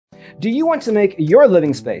Do you want to make your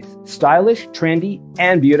living space stylish, trendy,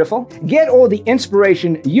 and beautiful? Get all the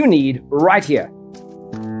inspiration you need right here.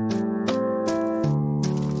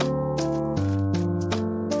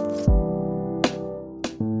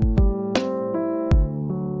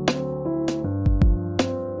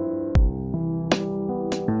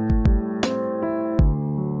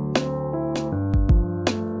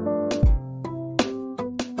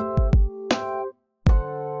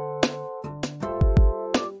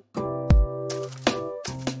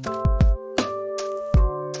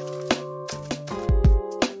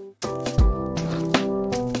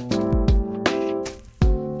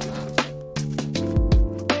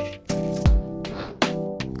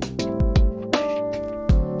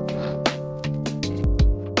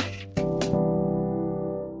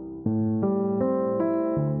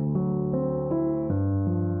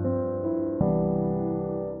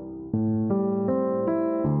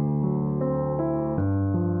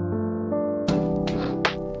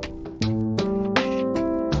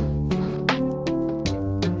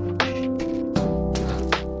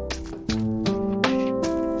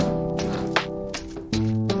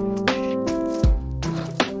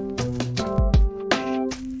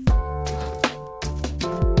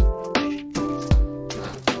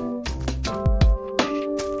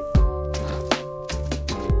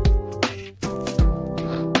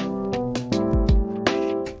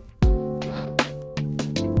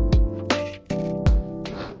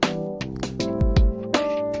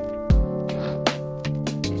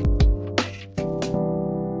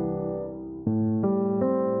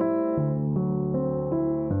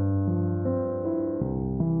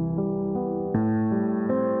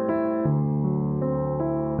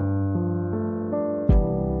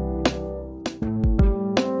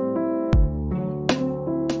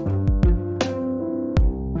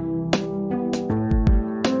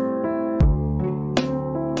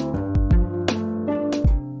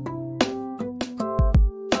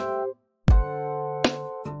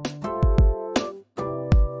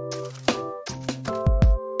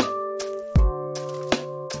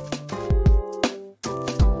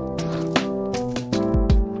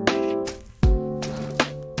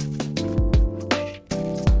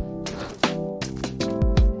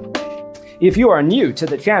 If you are new to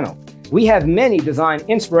the channel, we have many design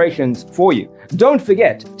inspirations for you. Don't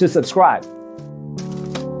forget to subscribe.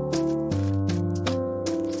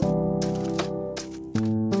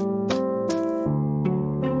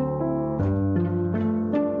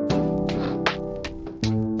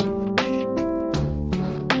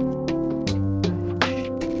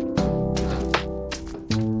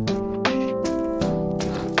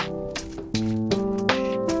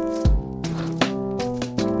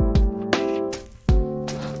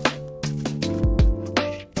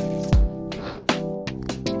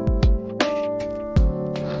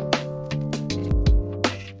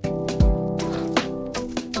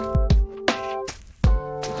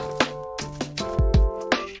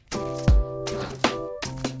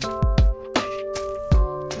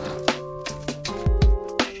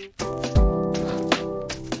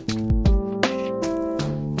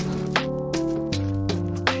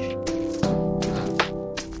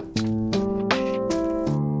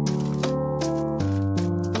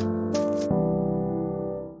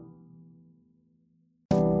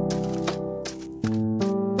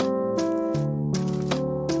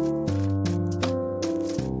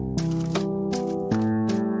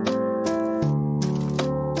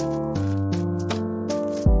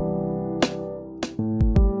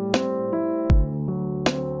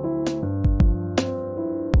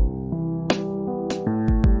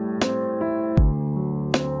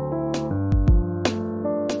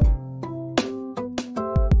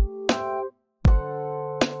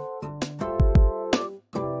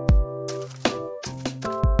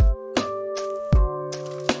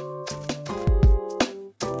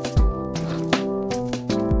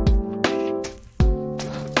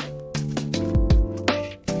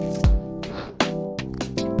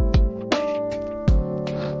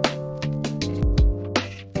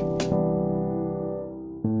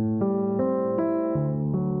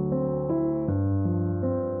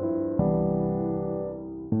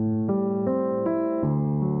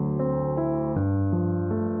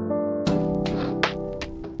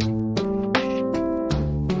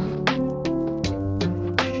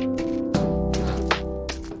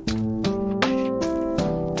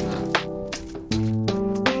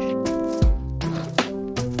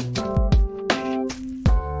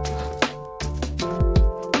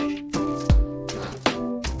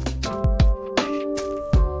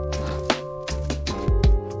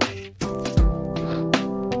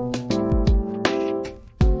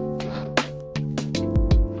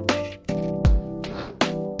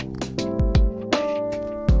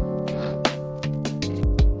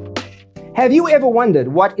 Have you ever wondered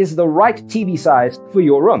what is the right TV size for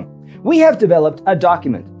your room? We have developed a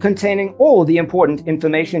document containing all the important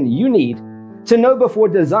information you need to know before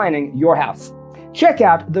designing your house. Check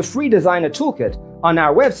out the free designer toolkit on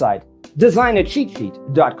our website,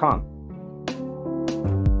 designercheatsheet.com.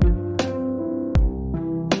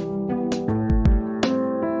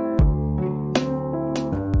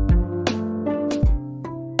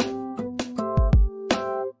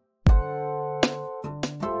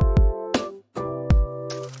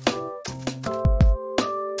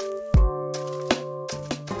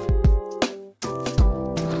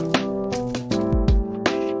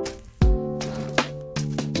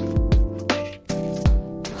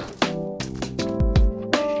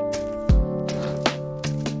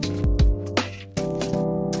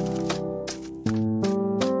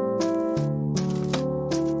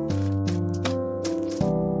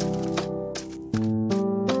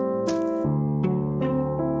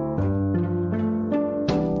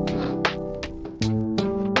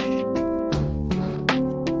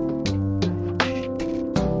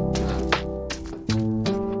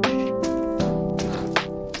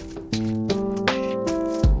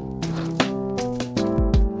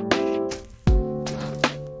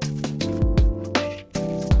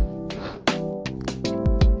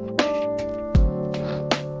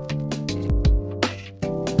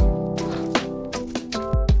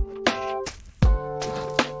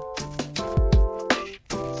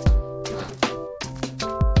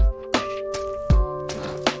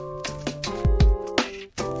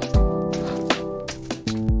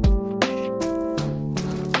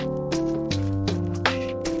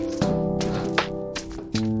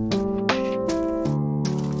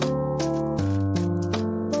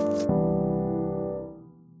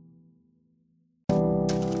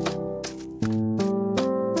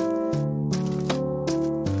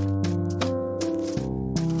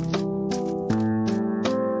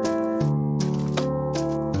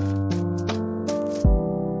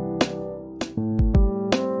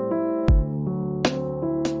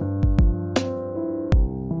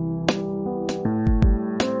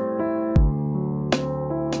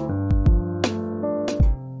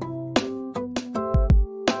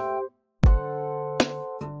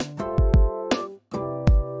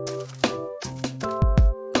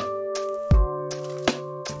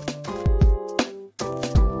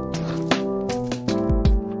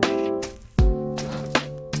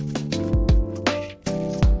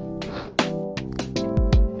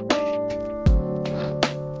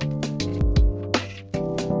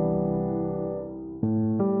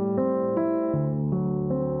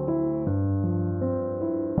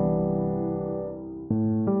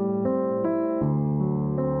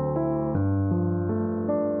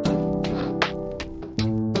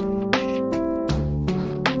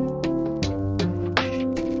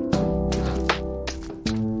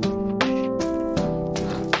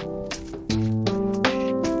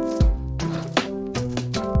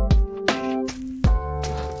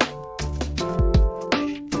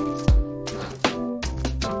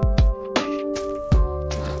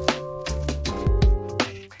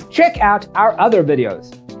 Check out our other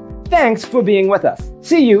videos. Thanks for being with us.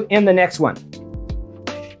 See you in the next one.